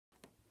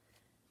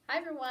Hi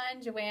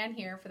everyone, Joanne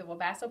here for the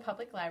Wabasso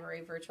Public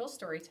Library Virtual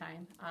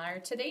Storytime. Our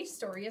today's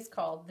story is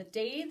called The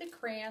Day the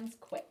Crayons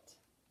Quit.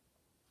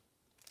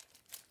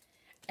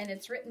 And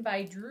it's written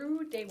by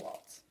Drew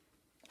Daywalt.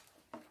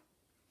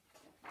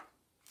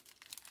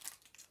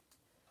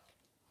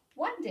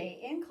 One day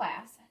in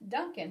class,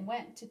 Duncan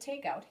went to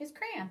take out his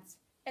crayons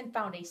and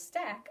found a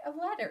stack of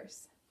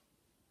letters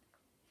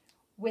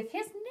with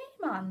his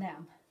name on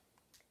them.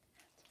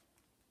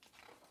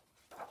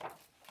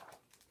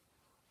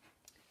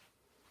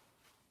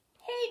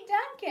 Hey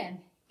Duncan,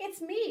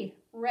 it's me,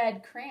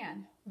 Red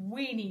Crayon.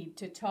 We need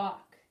to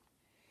talk.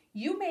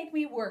 You make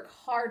me work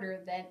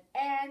harder than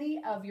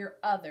any of your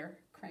other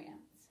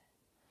crayons.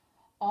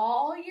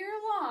 All year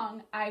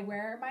long, I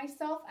wear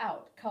myself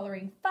out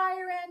coloring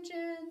fire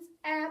engines,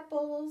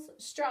 apples,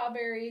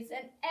 strawberries,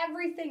 and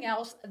everything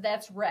else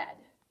that's red.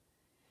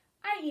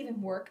 I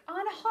even work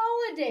on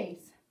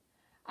holidays.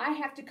 I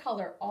have to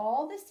color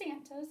all the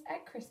Santas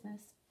at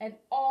Christmas and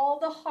all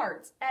the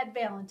hearts at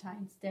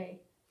Valentine's Day.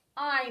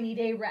 I need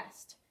a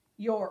rest.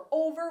 Your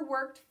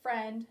overworked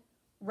friend,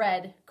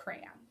 Red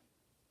Crayon.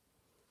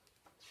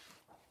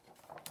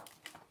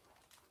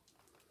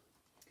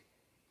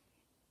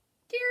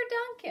 Dear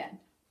Duncan,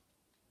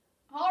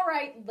 all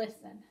right,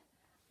 listen.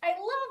 I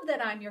love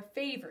that I'm your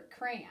favorite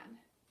crayon.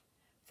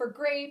 For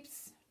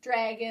grapes,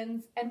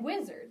 dragons, and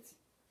wizards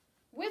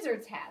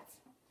hats.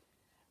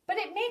 But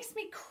it makes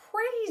me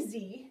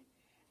crazy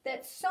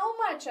that so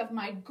much of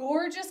my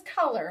gorgeous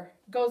color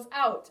goes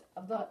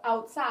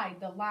outside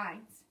the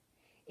lines.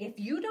 If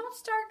you don't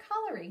start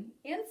coloring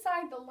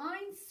inside the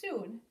lines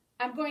soon,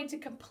 I'm going to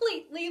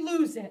completely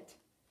lose it.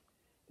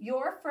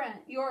 Your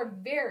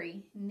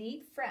very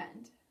neat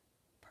friend,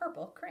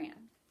 Purple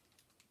Crayon.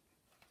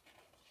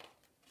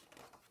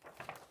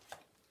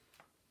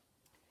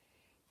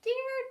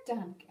 Dear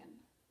Duncan,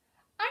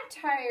 I'm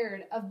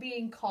tired of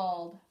being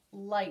called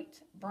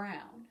light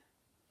brown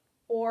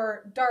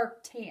or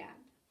dark tan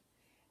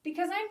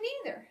because I'm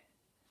neither.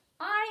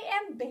 I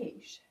am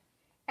beige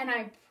and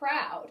I'm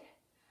proud.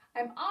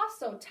 I'm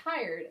also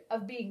tired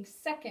of being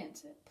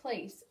second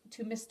place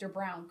to Mr.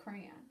 Brown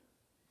Crayon.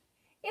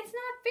 It's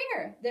not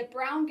fair that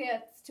Brown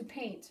gets to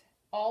paint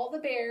all the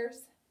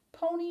bears,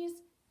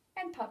 ponies,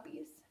 and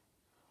puppies,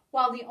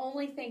 while the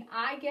only thing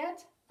I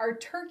get are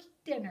turkey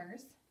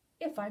dinners,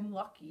 if I'm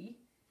lucky,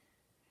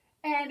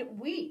 and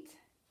wheat.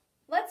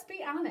 Let's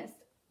be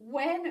honest,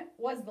 when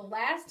was the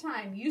last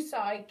time you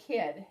saw a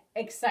kid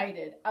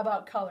excited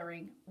about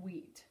coloring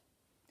wheat?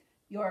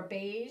 Your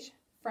beige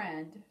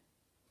friend,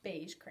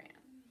 Beige Crayon.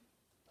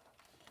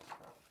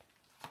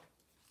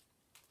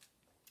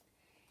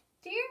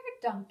 Dear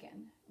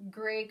Duncan,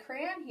 Gray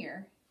Crayon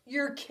here.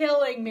 You're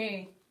killing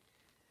me.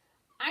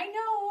 I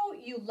know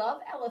you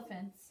love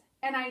elephants,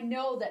 and I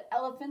know that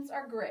elephants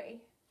are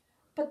gray,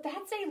 but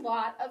that's a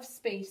lot of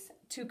space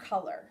to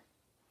color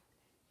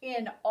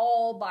in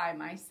all by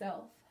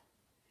myself.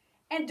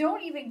 And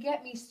don't even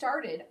get me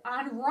started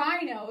on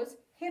rhinos,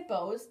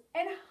 hippos,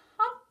 and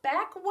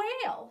humpback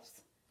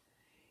whales.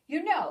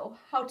 You know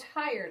how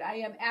tired I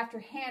am after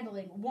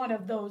handling one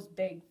of those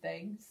big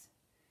things.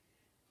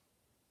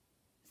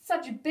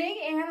 Such big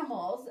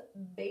animals,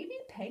 baby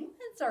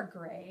penguins are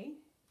gray.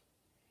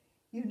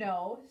 You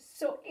know,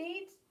 so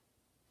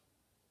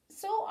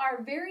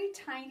are very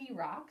tiny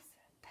rocks,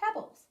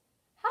 pebbles.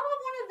 How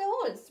about one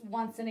of those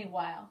once in a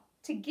while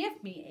to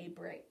give me a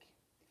break?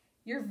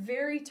 Your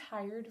very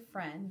tired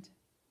friend,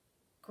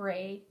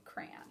 Gray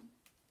Crayon.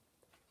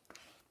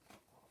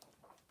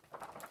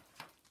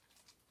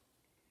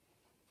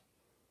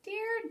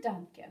 Dear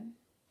Duncan,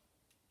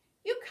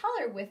 you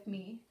color with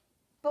me,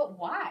 but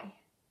why?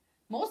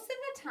 Most of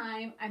the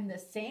time, I'm the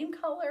same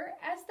color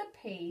as the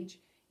page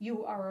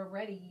you are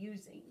already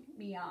using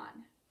me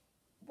on.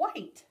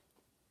 White.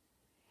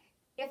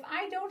 If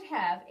I don't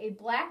have a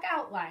black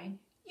outline,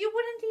 you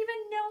wouldn't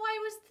even know I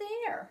was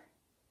there.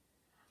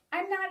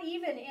 I'm not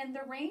even in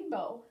the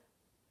rainbow.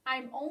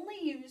 I'm only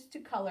used to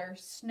color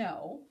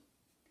snow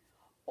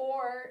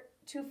or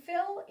to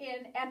fill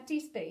in empty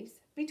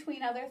space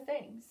between other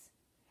things.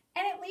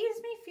 And it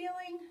leaves me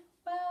feeling,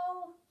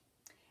 well,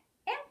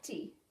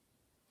 empty.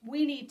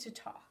 We need to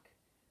talk.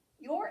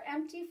 Your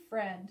empty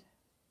friend,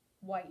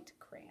 White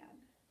Crayon.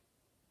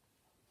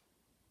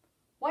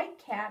 White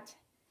Cat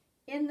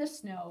in the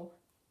Snow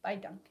by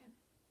Duncan.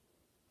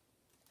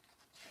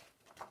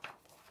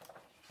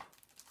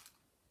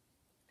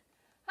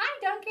 Hi,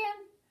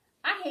 Duncan.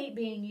 I hate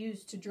being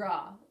used to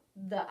draw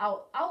the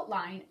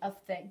outline of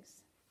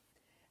things.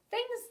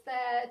 Things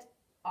that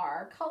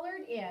are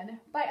colored in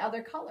by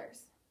other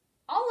colors,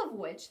 all of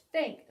which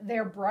think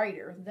they're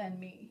brighter than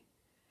me.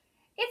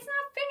 It's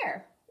not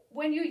fair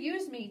when you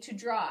use me to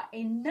draw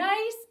a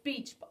nice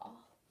beach ball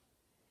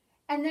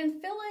and then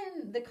fill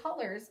in the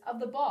colors of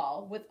the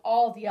ball with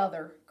all the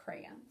other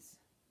crayons.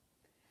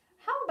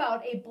 How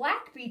about a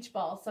black beach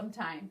ball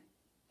sometime?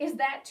 Is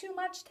that too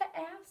much to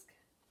ask?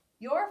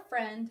 Your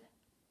friend,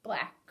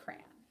 Black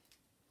Crayon.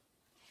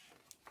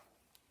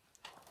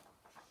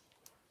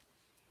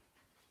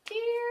 Dear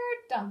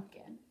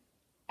Duncan,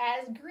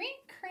 as Green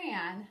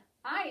Crayon,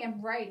 I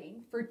am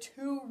writing for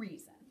 2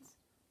 reasons.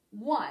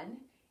 One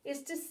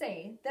is to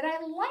say that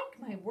I like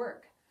my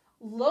work.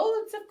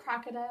 Loads of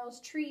crocodiles,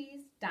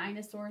 trees,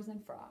 dinosaurs,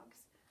 and frogs.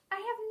 I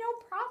have no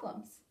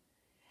problems.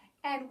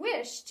 And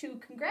wish to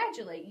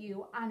congratulate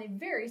you on a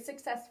very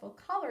successful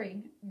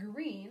coloring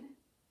green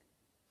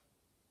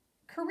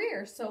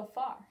career so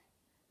far.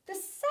 The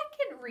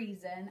second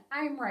reason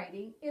I'm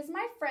writing is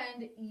my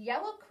friend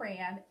Yellow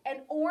Crayon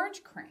and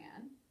Orange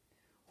Crayon,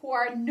 who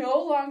are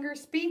no longer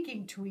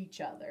speaking to each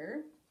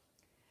other.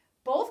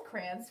 Both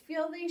crayons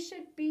feel they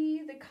should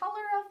be the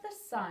color of the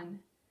sun.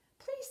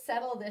 Please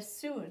settle this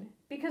soon,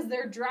 because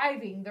they're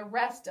driving the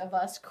rest of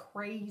us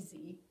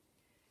crazy.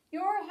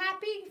 Your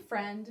happy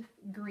friend,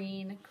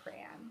 Green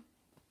Crayon.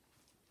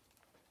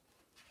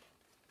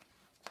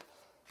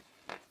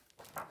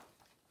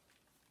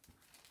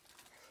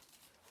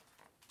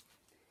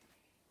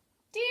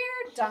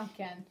 Dear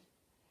Duncan,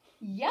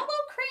 Yellow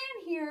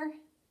Crayon here.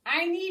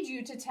 I need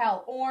you to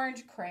tell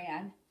Orange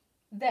Crayon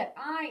that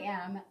I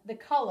am the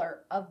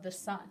color of the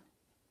sun.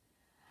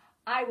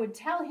 I would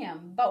tell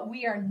him, but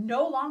we are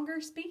no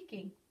longer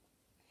speaking.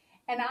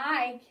 And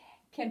I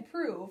can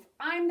prove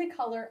I'm the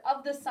color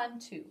of the sun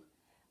too.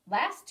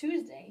 Last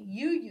Tuesday,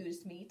 you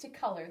used me to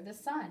color the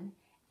sun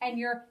and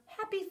your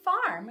Happy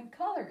Farm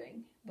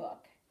coloring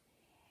book.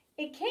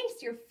 In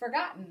case you've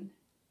forgotten,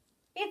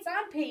 it's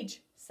on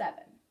page 7.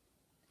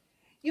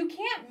 You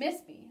can't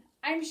miss me.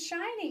 I'm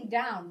shining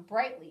down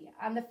brightly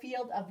on the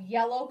field of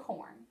yellow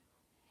corn.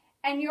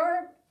 And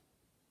your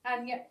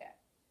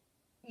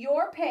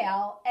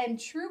pale and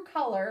true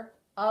color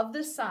of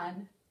the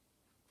sun,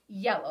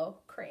 Yellow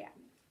Crayon.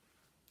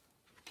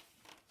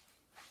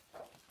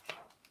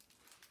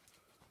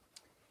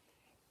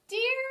 Dear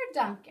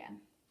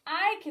Duncan,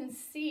 I can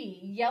see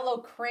Yellow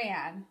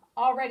Crayon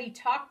already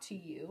talked to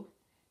you,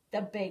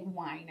 the big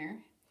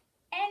whiner.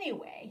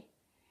 Anyway,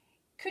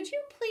 could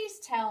you please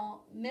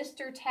tell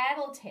Mr.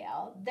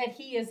 Tattletale that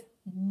he is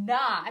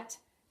not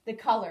the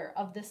color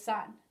of the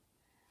sun?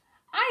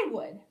 I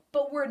would,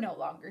 but we're no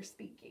longer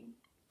speaking.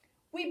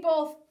 We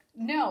both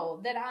know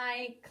that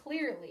I am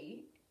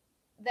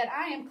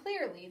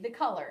clearly the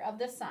color of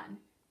the sun,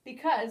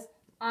 because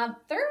on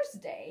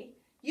Thursday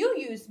you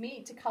used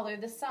me to color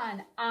the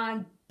sun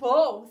on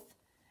both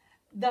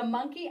the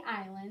Monkey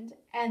Island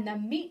and the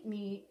Meet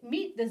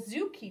the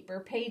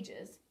Zookeeper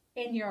pages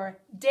in your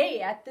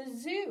Day at the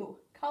Zoo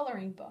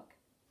coloring book.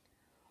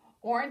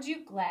 Aren't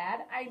you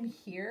glad I'm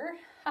here?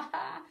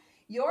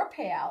 You're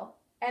pale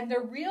and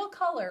the real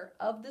color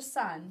of the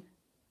sun,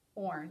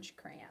 Orange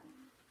Crayon.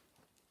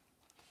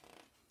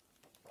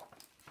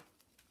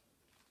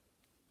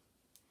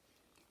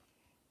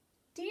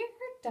 Dear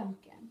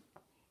Duncan,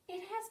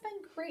 it has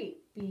been great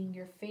being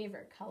your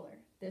favorite color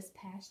this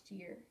past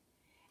year,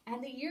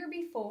 and the year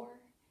before,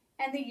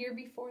 and the year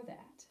before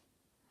that.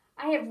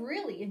 I have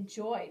really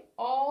enjoyed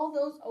all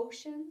those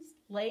oceans,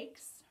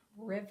 lakes,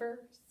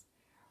 rivers,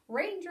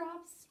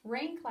 raindrops,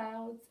 rain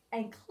clouds,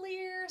 and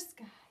clear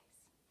skies.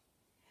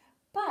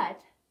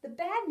 But the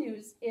bad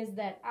news is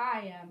that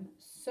I am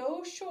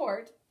so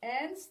short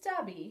and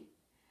stubby,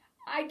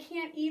 I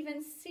can't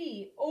even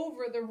see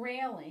over the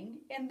railing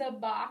in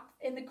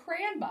the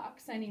crayon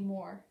box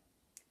anymore.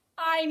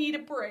 I need a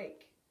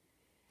break.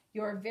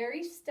 Your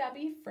very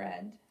stubby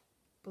friend,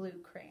 Blue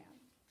Crayon.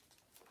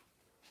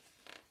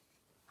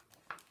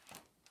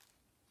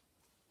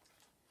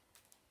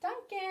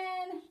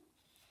 Duncan,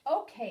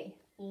 okay,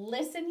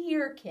 listen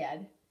here,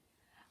 kid.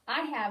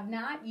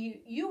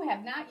 You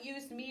have not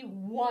used me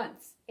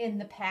once in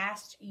the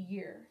past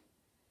year.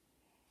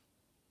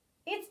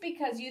 It's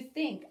because you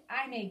think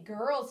I'm a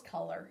girl's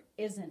color,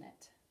 isn't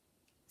it?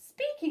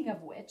 Speaking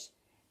of which,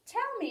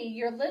 please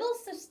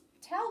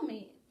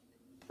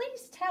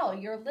tell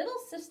your little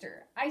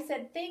sister I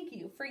said thank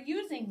you for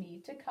using me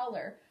to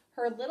color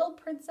her little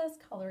princess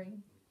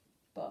coloring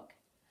book.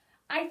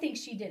 I think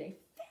she did a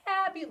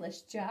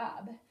fabulous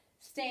job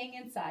staying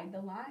inside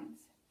the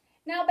lines.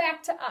 Now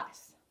back to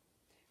us.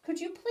 Could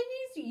you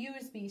please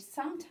use me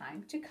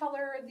sometime to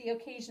color the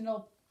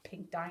occasional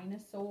pink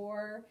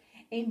dinosaur,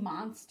 a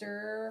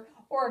monster,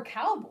 or a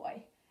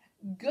cowboy?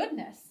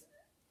 Goodness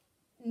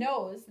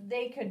knows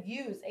they could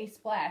use a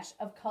splash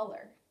of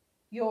color.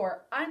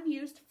 Your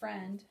unused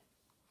friend,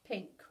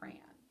 Pink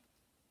Crayon.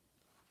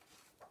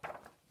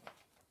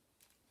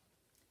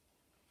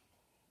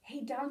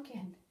 Hey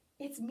Duncan,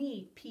 it's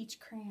me, Peach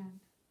Crayon.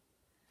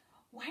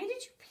 Why did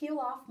you peel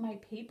off my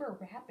paper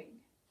wrapping?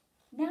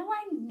 Now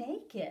I'm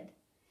naked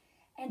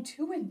and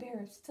too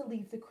embarrassed to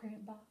leave the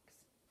crayon box.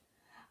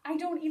 I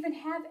don't even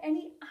have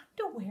any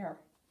underwear.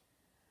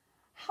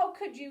 How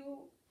would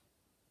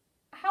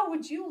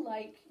you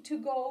like to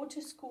go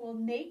to school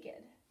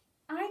naked?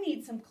 I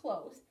need some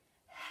clothes.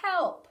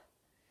 Help!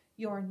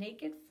 Your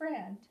naked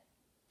friend,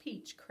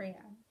 Peach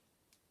Crayon.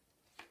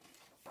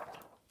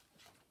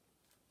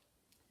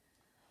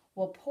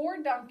 Well,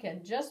 poor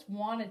Duncan just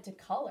wanted to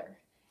color.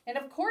 And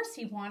of course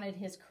he wanted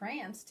his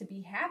crayons to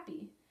be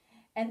happy.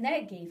 And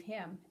that gave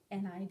him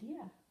an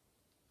idea.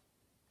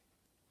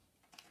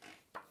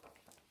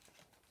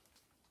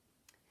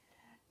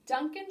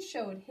 Duncan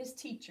showed his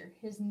teacher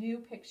his new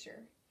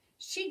picture.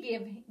 She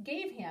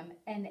gave him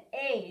an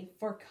A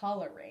for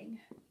coloring.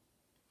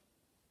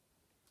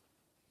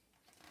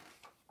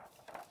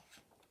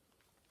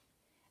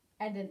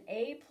 And an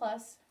A+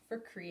 for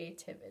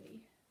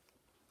creativity.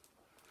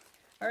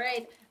 All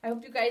right, I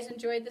hope you guys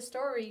enjoyed the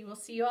story. We'll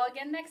see you all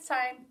again next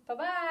time.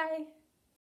 Bye-bye.